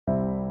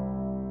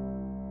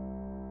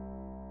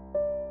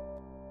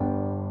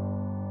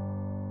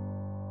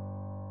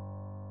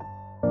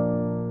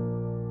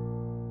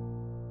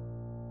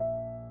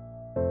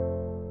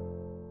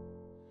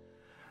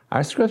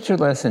Our scripture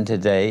lesson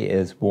today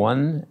is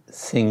one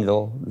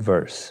single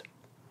verse.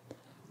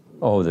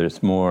 Oh,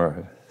 there's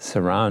more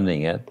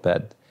surrounding it,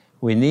 but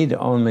we need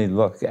only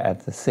look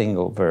at the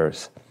single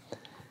verse.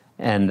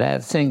 And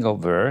that single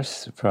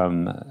verse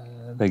from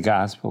the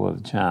Gospel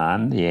of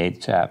John, the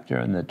 8th chapter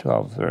and the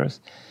 12th verse,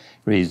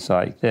 reads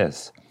like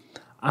this: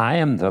 I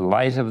am the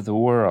light of the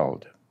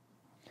world.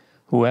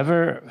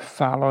 Whoever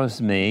follows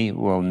me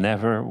will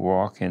never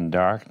walk in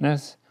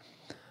darkness,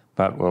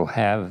 but will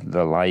have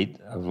the light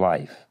of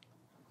life.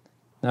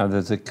 Now,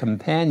 there's a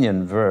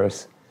companion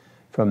verse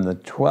from the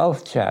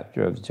 12th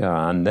chapter of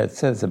John that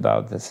says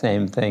about the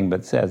same thing,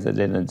 but says it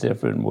in a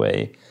different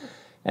way.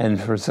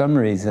 And for some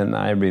reason,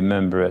 I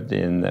remember it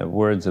in the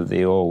words of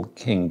the old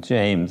King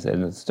James,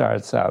 and it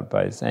starts out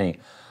by saying,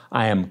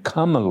 I am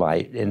come a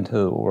light into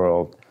the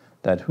world,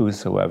 that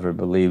whosoever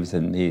believes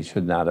in me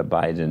should not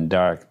abide in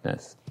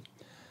darkness.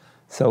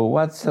 So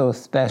what's so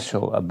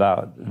special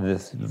about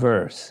this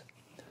verse?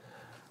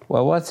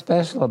 Well, what's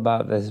special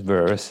about this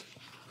verse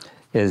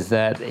is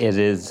that it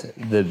is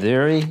the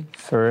very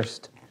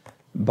first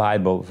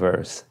Bible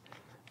verse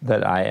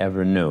that I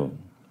ever knew.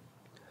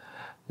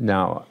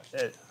 Now,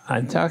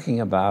 I'm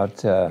talking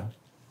about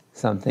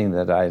something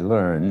that I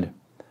learned,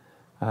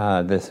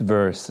 this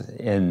verse,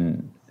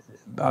 in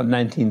about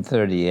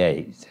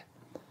 1938.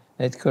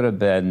 It could have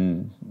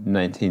been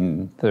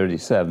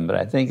 1937, but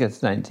I think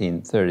it's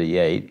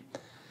 1938.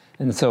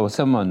 And so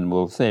someone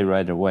will say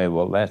right away,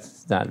 well,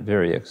 that's not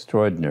very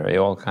extraordinary.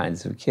 All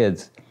kinds of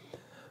kids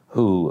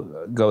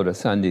who go to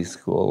Sunday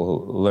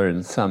school who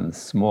learn some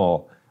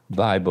small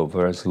Bible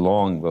verse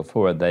long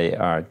before they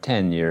are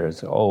 10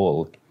 years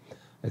old,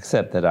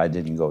 except that I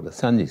didn't go to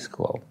Sunday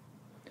school.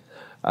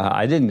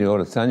 I didn't go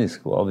to Sunday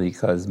school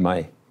because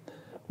my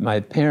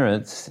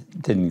parents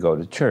didn't go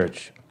to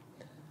church.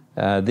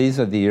 These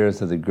are the years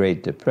of the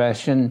Great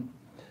Depression,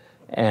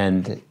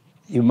 and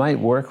you might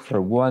work for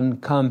one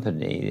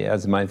company,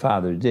 as my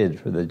father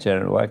did for the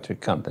General Electric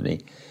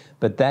Company,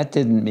 but that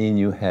didn't mean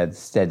you had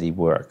steady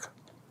work.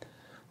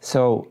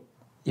 So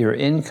your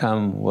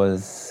income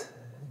was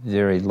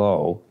very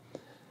low,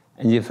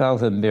 and you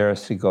felt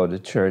embarrassed to go to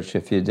church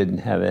if you didn't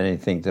have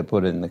anything to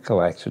put in the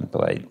collection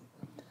plate.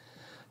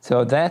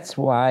 So that's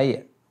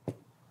why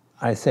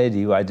I say to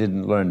you, I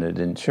didn't learn it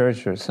in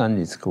church or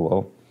Sunday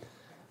school,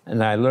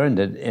 and I learned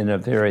it in a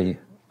very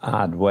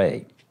odd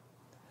way.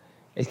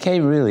 It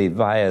came really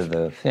via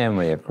the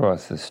family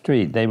across the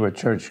street. They were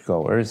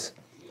churchgoers.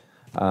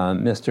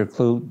 Mr.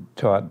 Clute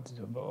taught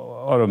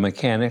auto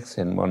mechanics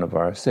in one of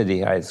our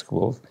city high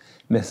schools.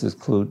 Mrs.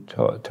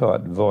 Clute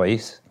taught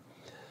voice.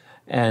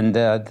 And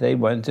they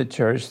went to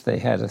church. They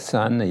had a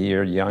son a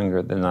year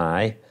younger than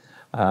I,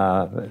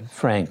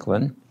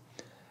 Franklin.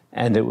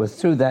 And it was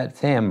through that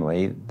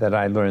family that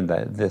I learned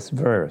this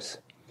verse.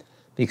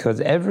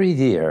 Because every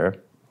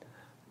year,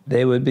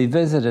 they would be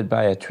visited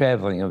by a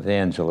traveling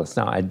evangelist.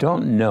 Now, I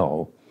don't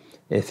know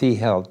if he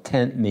held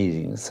tent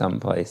meetings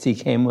someplace. He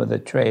came with a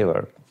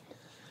trailer.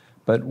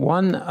 But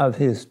one of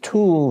his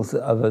tools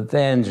of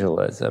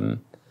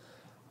evangelism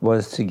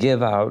was to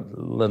give out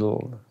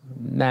little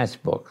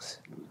matchbooks.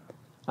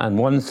 On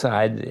one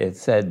side, it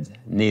said,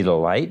 need a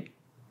light,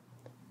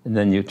 and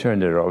then you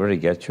turned it over to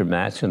get your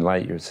match and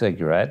light your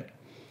cigarette,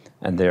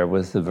 and there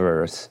was the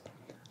verse,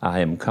 I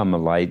am come a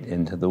light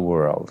into the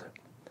world.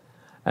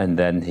 And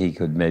then he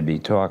could maybe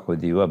talk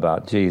with you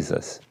about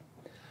Jesus.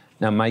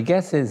 Now, my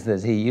guess is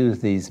that he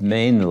used these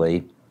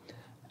mainly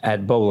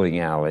at bowling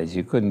alleys.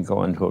 You couldn't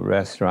go into a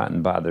restaurant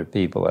and bother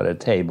people at a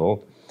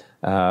table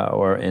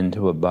or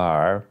into a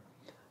bar.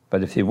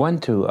 But if you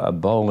went to a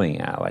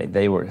bowling alley,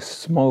 they were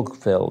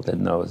smoke-filled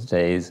in those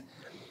days,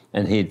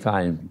 and he'd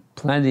find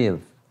plenty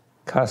of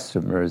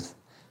customers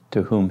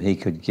to whom he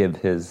could give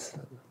his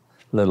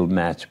little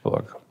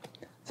matchbook.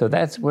 So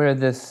that's where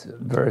this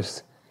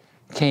verse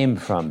came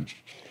from.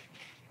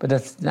 But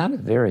it's not a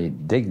very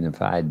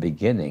dignified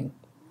beginning.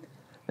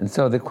 And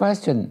so the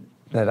question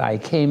that I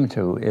came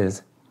to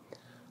is,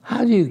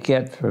 how do you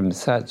get from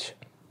such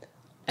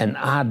an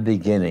odd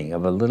beginning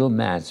of a little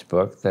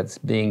matchbook that's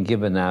being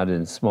given out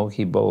in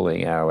smoky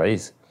bowling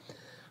alleys,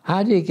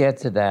 how do you get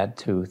to that,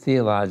 to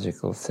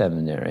theological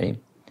seminary,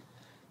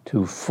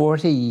 to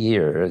 40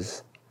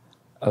 years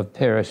of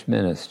parish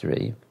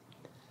ministry,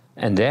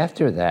 and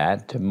after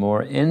that to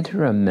more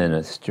interim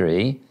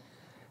ministry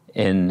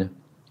in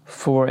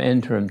 4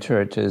 interim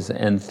churches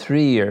and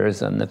 3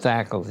 years on the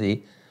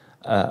faculty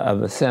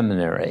of a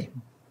seminary?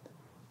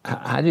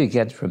 How do you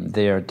get from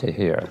there to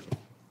here?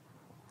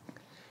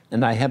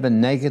 And I have a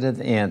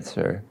negative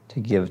answer to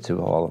give to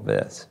all of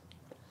this.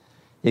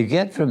 You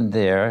get from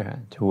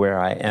there to where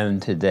I am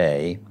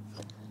today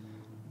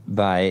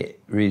by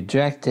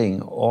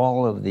rejecting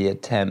all of the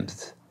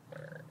attempts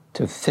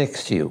to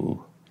fix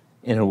you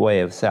in a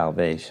way of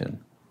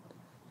salvation.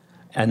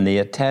 And the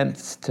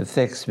attempts to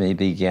fix me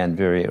began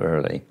very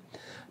early.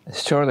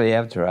 Shortly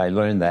after I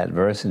learned that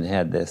verse and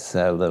had this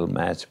little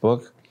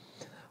matchbook,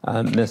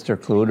 Mr.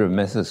 Clute or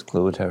Mrs.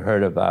 Clute had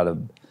heard about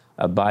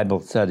a Bible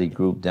study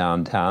group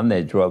downtown.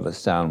 They drove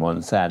us down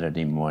one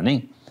Saturday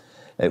morning.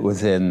 It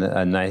was in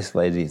a nice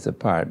lady's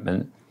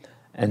apartment,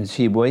 and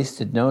she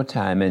wasted no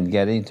time in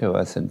getting to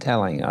us and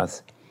telling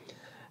us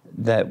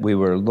that we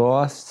were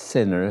lost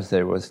sinners.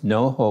 There was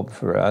no hope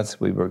for us.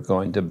 We were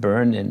going to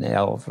burn in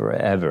hell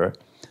forever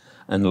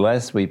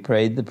unless we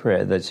prayed the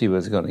prayer that she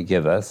was going to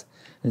give us.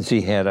 And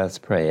she had us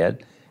pray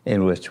it,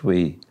 in which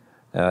we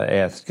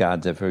asked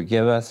God to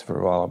forgive us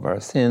for all of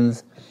our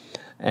sins,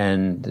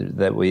 and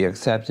that we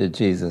accepted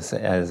Jesus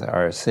as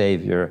our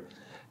Savior.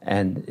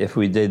 And if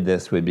we did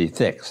this, we'd be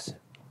fixed.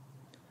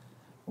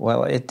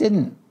 Well, it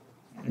didn't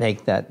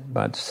make that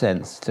much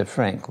sense to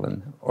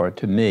Franklin or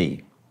to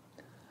me.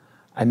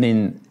 I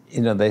mean,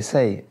 they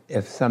say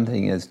if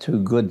something is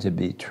too good to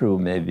be true,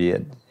 maybe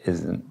it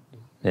isn't.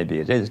 Maybe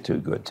it is too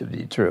good to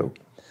be true.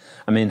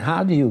 I mean,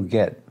 how do you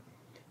get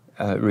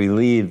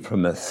relieved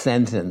from a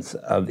sentence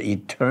of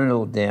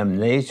eternal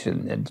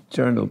damnation and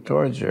eternal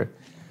torture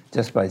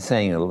just by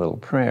saying a little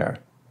prayer?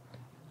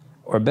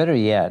 Or better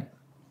yet,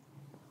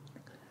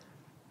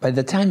 by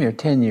the time you're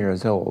 10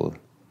 years old,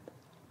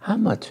 how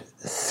much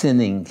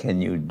sinning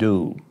can you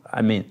do?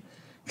 I mean,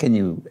 can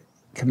you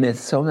commit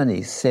so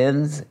many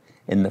sins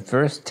in the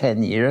first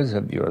 10 years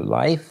of your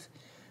life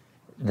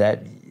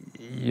that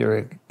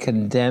you're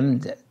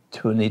condemned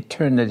to an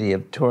eternity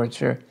of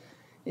torture?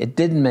 It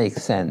didn't make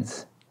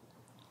sense,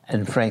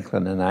 and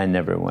Franklin and I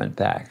never went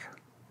back.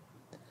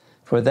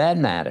 For that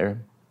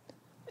matter,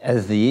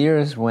 as the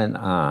years went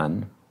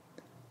on,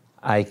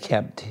 I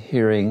kept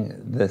hearing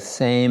the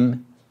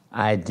same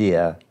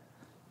idea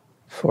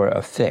for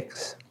a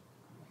fix.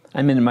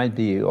 I mean, it might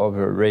be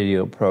over a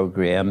radio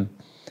program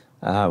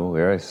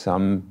where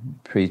some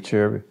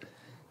preacher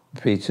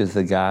preaches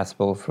the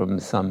gospel from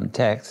some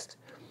text,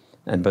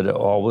 but it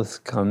always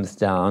comes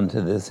down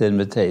to this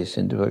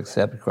invitation to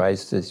accept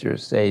Christ as your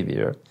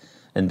Savior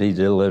and be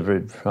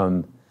delivered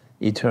from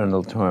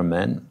eternal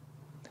torment.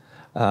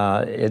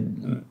 It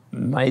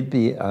might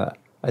be a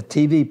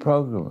TV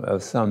program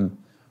of some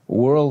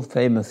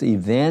world-famous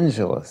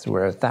evangelist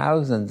where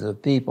thousands of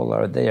people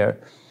are there,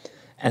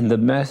 and the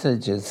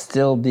message is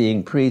still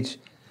being preached,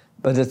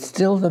 but it's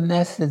still the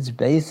message,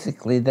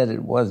 basically, that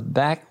it was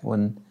back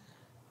when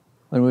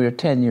we were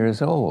 10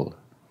 years old.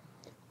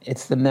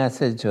 It's the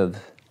message of,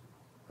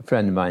 a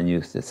friend of mine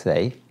used to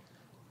say,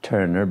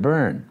 turn or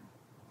burn.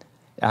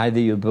 Either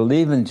you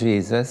believe in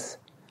Jesus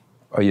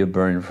or you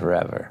burn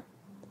forever.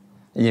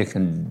 And you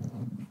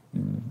can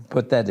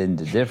put that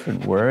into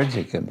different words.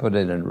 You can put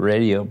it in a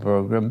radio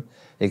program.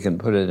 You can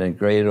put it in a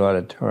great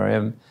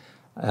auditorium.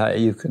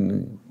 You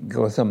can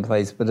go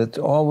someplace, but it's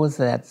always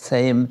that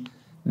same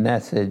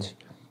message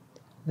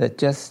that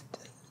just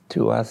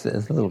to us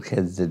as little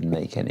kids didn't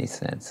make any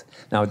sense.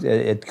 Now,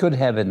 it could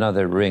have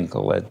another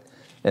wrinkle.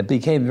 It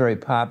became very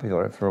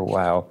popular for a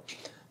while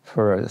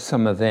for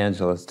some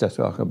evangelists to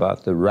talk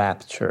about the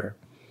rapture.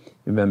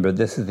 Remember,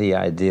 this is the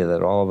idea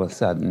that all of a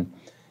sudden,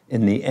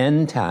 in the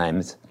end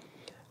times,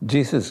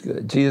 Jesus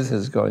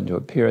is going to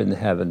appear in the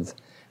heavens,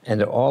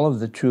 and all of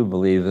the true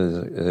believers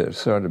are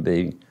sort of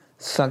being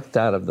sucked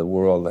out of the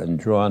world and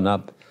drawn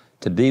up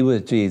to be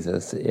with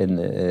Jesus in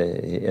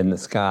the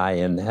sky,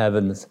 in the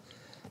heavens,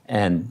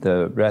 and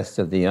the rest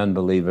of the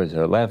unbelievers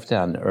are left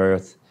on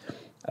earth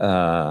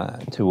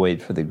to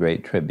wait for the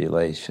Great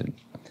Tribulation.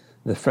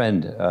 The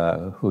friend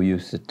who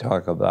used to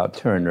talk about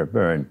turn or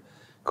burn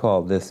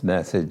called this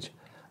message,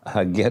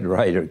 get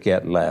right or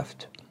get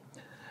left.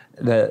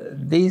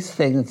 These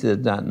things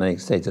did not make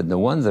mistakes, and the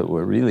ones that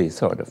were really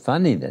sort of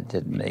funny that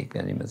didn't make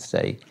any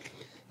mistake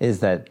is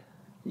that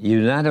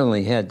you not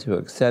only had to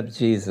accept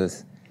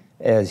Jesus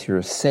as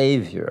your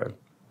Savior,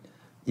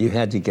 you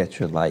had to get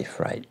your life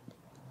right.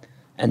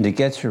 And to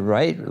get your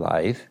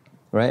life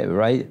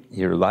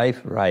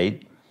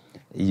right,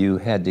 you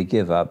had to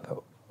give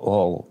up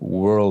all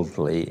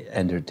worldly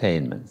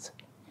entertainments.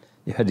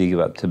 You had to give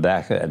up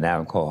tobacco and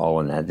alcohol,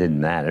 and that didn't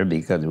matter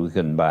because we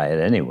couldn't buy it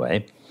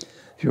anyway.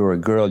 If you were a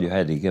girl, you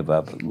had to give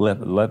up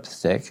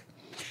lipstick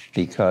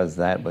because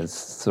that was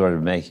sort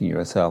of making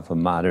yourself a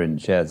modern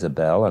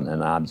Jezebel and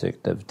an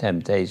object of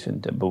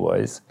temptation to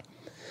boys.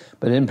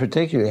 But in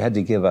particular, you had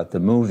to give up the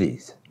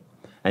movies,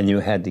 and you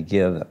had to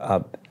give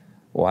up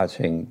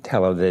watching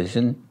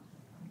television,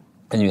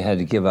 and you had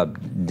to give up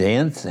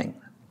dancing.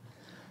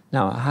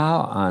 Now, how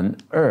on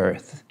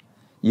earth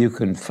you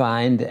can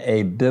find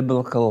a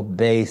biblical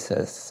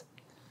basis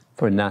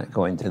for not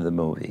going to the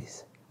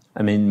movies?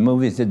 I mean,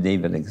 movies didn't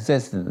even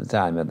exist in the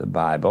time of the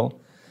Bible,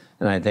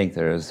 and I think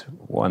there's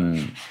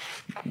one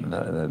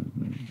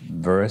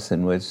verse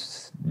in which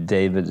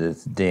David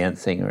is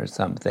dancing or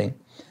something.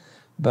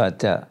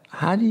 But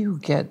how do you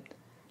get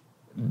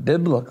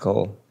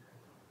biblical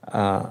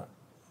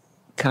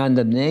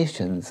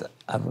condemnations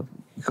of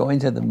going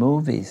to the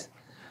movies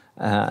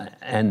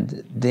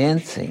and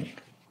dancing?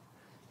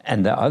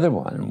 And the other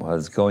one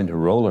was going to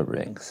roller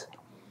rinks.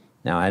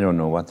 Now, I don't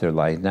know what they're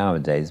like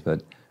nowadays,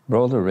 but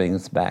roller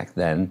rinks back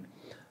then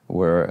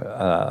were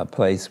a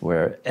place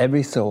where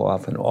every so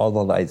often all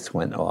the lights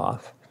went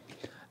off,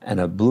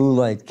 and a blue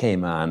light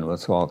came on,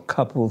 what's called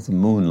couples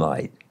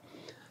moonlight.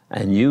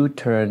 And you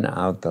turn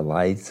out the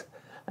lights,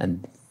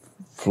 and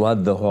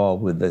flood the hall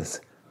with this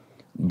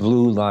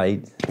blue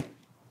light.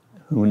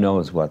 Who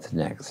knows what's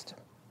next?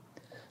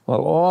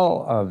 Well,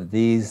 all of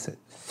these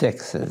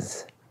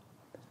fixes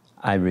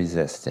I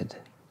resisted.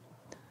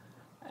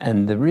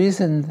 And the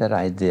reason that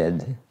I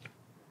did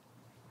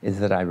is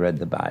that I read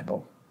the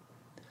Bible.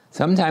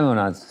 Sometime when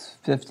I was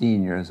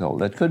 15 years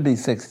old, it could be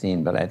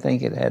 16, but I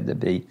think it had to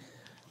be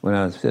when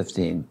I was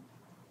 15,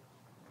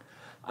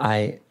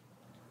 I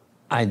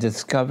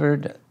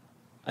discovered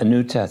a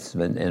New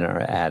Testament in our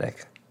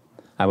attic.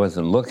 I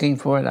wasn't looking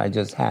for it, I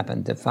just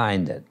happened to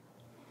find it.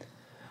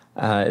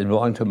 It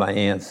belonged to my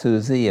Aunt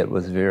Susie. It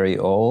was very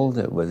old,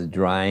 it was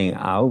drying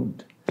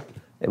out.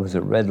 It was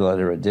a red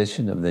letter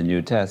edition of the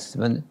New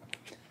Testament.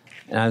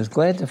 And I was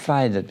glad to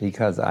find it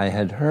because I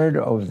had heard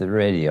over the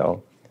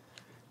radio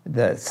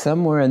that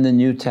somewhere in the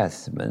New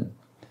Testament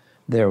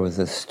there was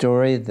a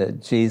story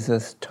that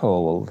Jesus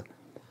told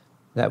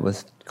that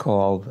was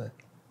called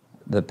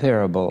the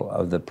parable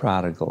of the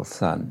prodigal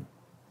son.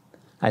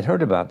 I'd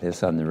heard about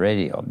this on the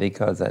radio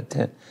because at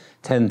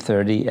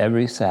 10:30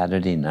 every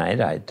Saturday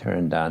night I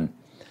turned on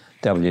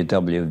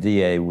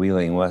WWVA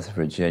Wheeling, West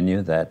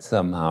Virginia, that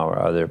somehow or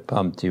other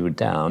pumped you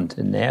down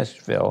to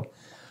Nashville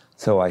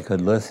so I could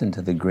listen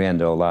to the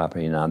Grand Ole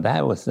Opry. Now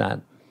that was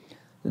not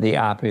the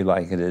Opry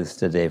like it is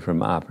today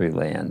from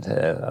Opryland,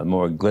 a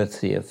more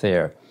glitzy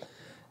affair.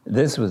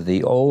 This was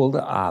the old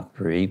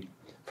Opry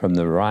from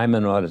the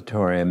Ryman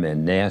Auditorium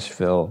in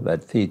Nashville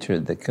that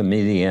featured the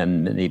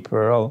comedian Minnie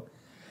Pearl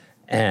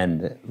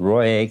and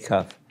Roy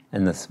Acuff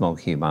and the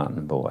Smoky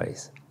Mountain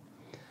Boys.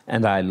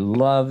 And I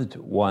loved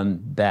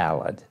one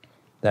ballad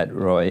that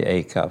Roy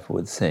Acuff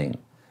would sing,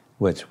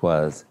 which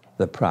was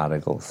The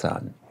Prodigal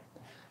Son.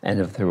 And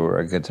if there were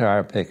a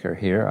guitar picker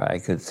here, I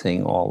could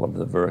sing all of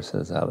the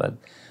verses of it.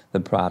 The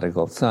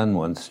prodigal son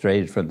once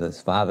strayed from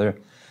his father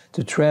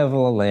to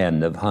travel a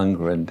land of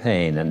hunger and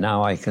pain, and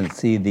now I can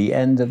see the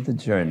end of the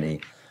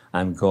journey.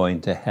 I'm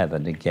going to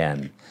heaven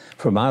again.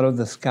 From out of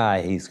the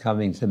sky he's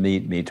coming to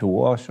meet me, to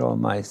wash all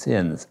my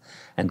sins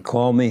and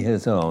call me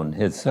his own.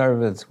 His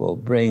servants will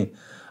bring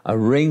a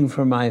ring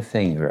for my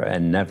finger,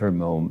 and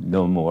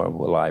no more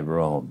will I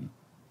roam.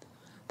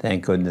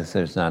 Thank goodness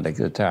there's not a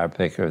guitar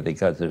picker,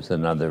 because there's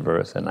another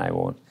verse and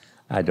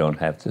I don't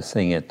have to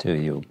sing it to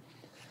you.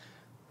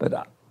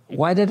 But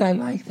why did I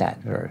like that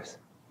verse?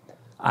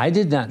 I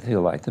did not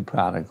feel like the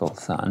prodigal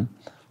son.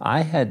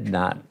 I had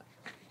not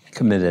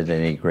committed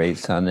any great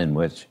sin in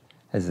which,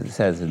 as it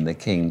says in the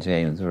King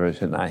James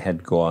Version, I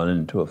had gone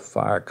into a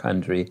far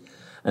country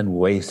and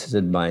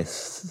wasted my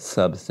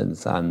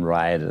substance on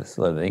riotous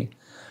living.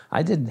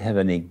 I didn't have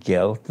any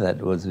guilt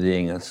that was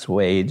being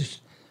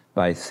assuaged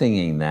by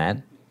singing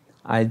that.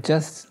 I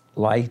just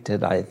liked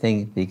it, I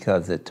think,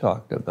 because it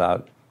talked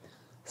about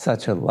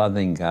such a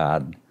loving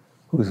God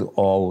who's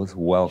always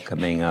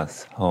welcoming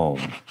us home.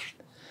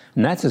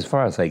 And that's as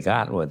far as I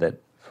got with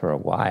it for a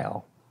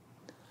while.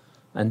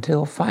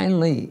 Until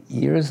finally,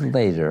 years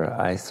later,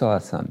 I saw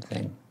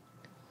something.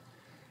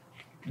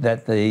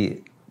 That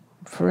the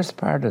first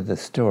part of the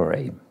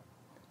story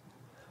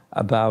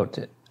about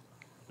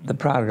the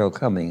prodigal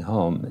coming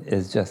home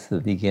is just the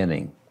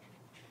beginning.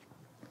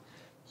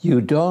 You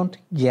don't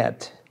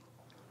get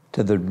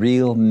to the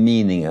real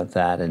meaning of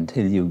that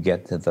until you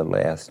get to the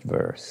last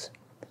verse.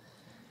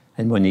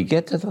 And when you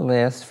get to the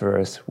last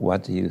verse,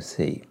 what do you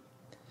see?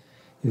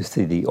 You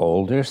see the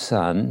older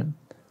son,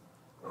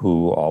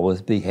 who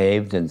always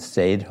behaved and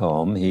stayed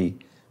home. He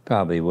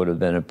probably would have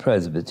been a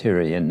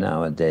Presbyterian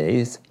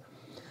nowadays.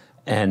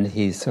 And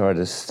he's sort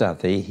of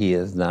stuffy. He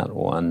is not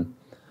one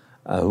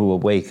who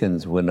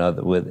awakens with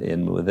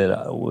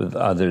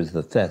others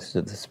the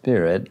festive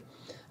spirit.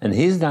 And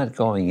he's not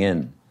going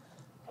in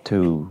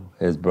to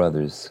his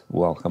brother's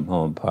welcome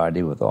home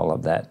party with all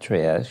of that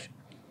trash.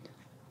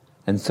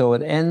 And so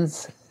it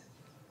ends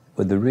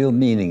with the real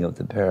meaning of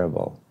the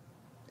parable.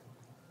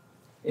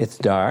 It's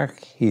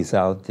dark, he's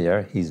out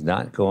there, he's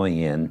not going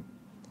in,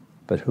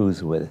 but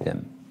who's with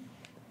him?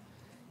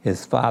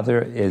 His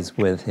father is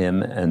with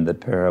him, and the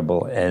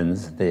parable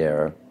ends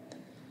there,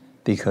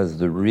 because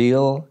the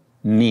real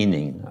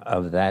meaning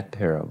of that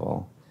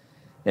parable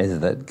is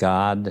that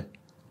God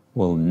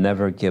will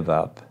never give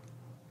up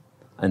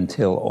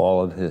until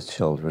all of his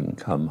children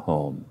come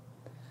home.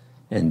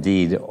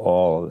 Indeed,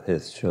 all of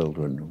his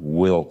children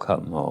will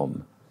come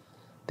home,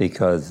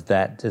 because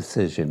that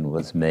decision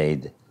was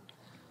made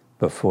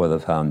before the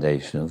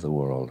foundation of the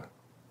world.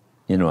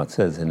 You know, it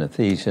says in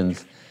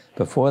Ephesians,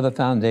 before the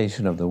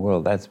foundation of the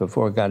world, that's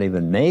before God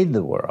even made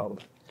the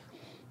world,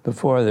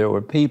 before there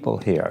were people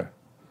here,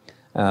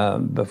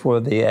 before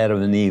the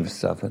Adam and Eve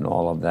stuff and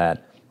all of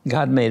that,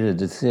 God made a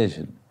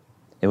decision.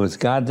 It was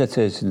God's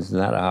decisions,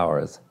 not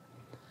ours.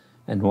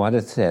 And what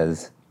it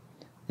says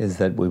is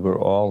that we were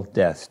all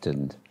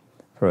destined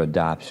for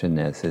adoption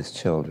as his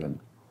children.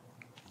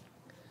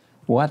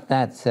 What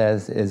that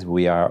says is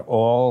we are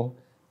all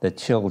the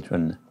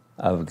children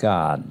of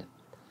God,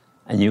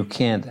 and you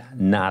can't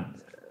not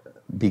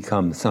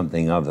become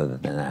something other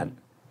than that.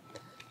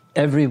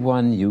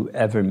 Everyone you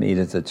ever meet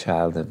is a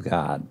child of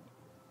God.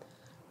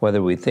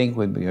 Whether we think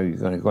we're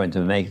going to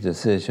make a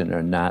decision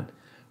or not,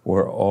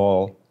 we're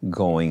all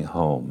going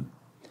home.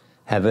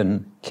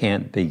 Heaven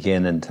can't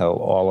begin until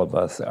all of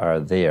us are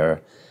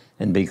there,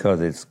 and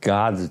because it's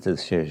God's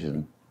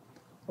decision,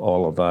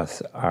 all of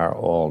us are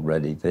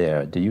already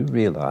there. Do you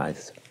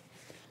realize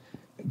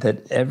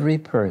that every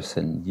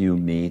person you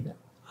meet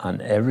on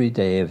every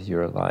day of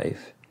your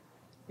life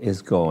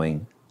is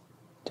going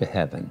to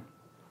heaven?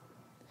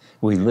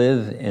 We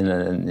live in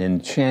an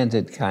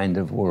enchanted kind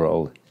of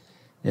world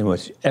in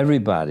which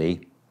everybody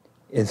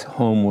is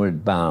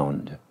homeward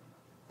bound.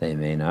 They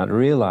may not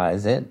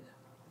realize it,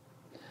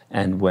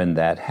 and when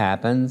that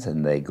happens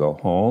and they go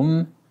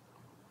home,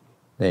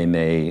 they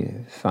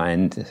may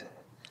find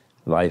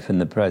life in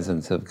the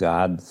presence of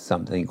God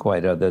something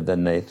quite other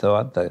than they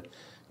thought. The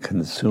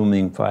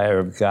consuming fire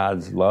of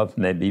God's love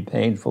may be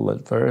painful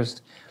at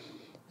first.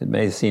 It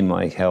may seem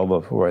like hell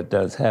before it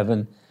does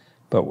heaven,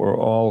 but we're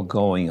all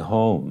going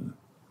home.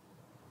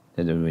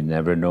 And we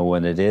never know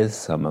when it is.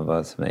 Some of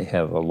us may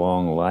have a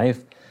long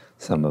life.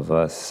 Some of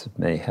us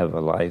may have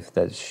a life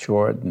that's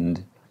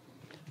shortened.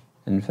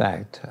 In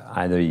fact,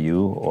 either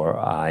you or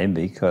I,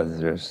 because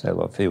there's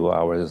still a few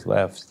hours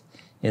left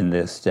in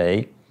this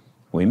day,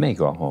 we may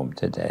go home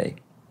today.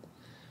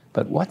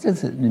 But what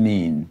does it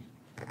mean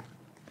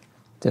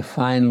to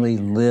finally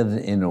live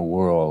in a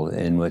world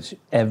in which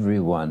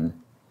everyone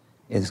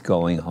is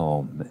going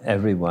home?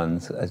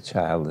 Everyone's a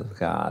child of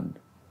God.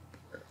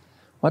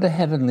 What a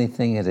heavenly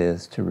thing it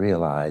is to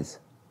realize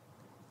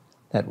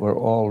that we're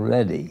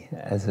already,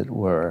 as it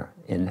were,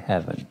 in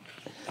heaven.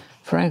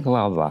 Frank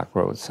Laubach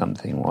wrote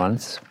something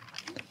once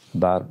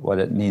about what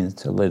it means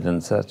to live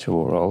in such a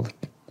world.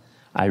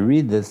 I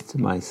read this to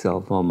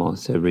myself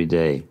almost every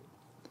day.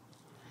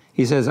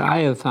 He says,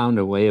 I have found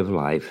a way of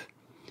life,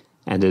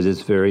 and it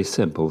is very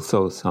simple,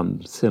 so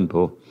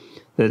simple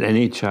that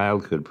any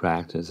child could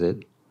practice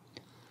it,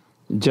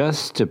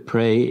 just to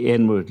pray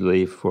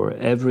inwardly for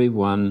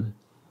everyone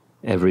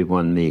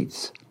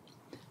meets,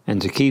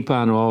 and to keep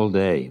on all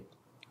day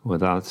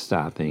without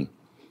stopping,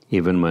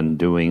 even when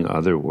doing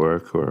other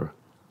work or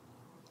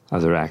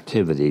other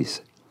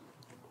activities.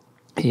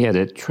 Yet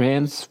it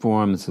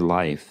transforms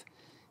life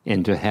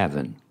into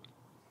heaven.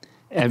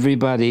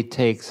 Everybody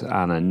takes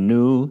on a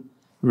new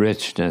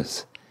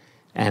richness,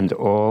 and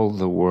all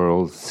the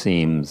world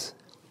seems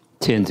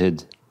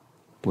tinted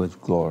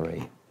with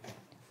glory.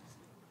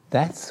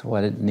 That's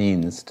what it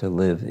means to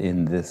live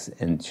in this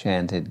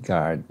enchanted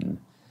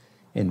garden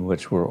in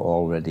which we're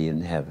already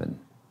in heaven,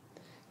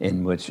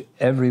 in which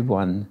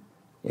everyone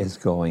is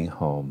going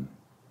home.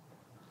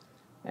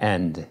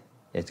 And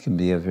it can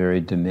be a very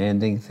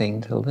demanding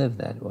thing to live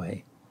that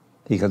way,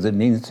 because it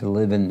means to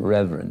live in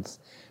reverence,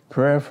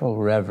 prayerful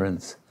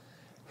reverence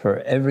for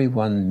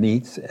everyone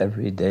meets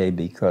every day,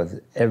 because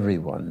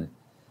everyone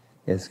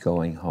is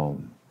going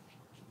home.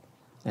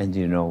 And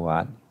you know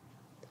what?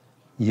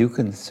 You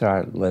can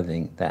start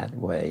living that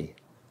way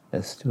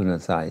as soon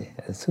as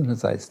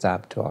I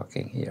stop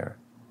talking here.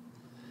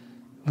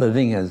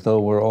 Living as though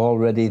we're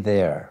already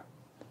there,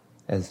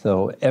 as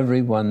though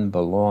everyone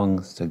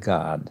belongs to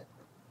God,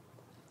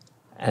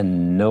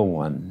 and no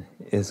one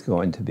is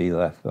going to be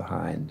left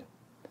behind.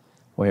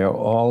 We are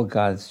all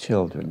God's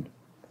children,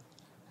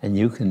 and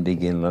you can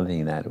begin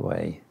living that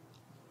way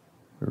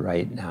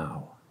right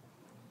now.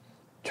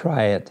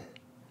 Try it,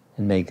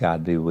 and may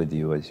God be with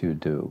you as you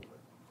do.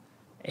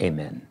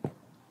 Amen.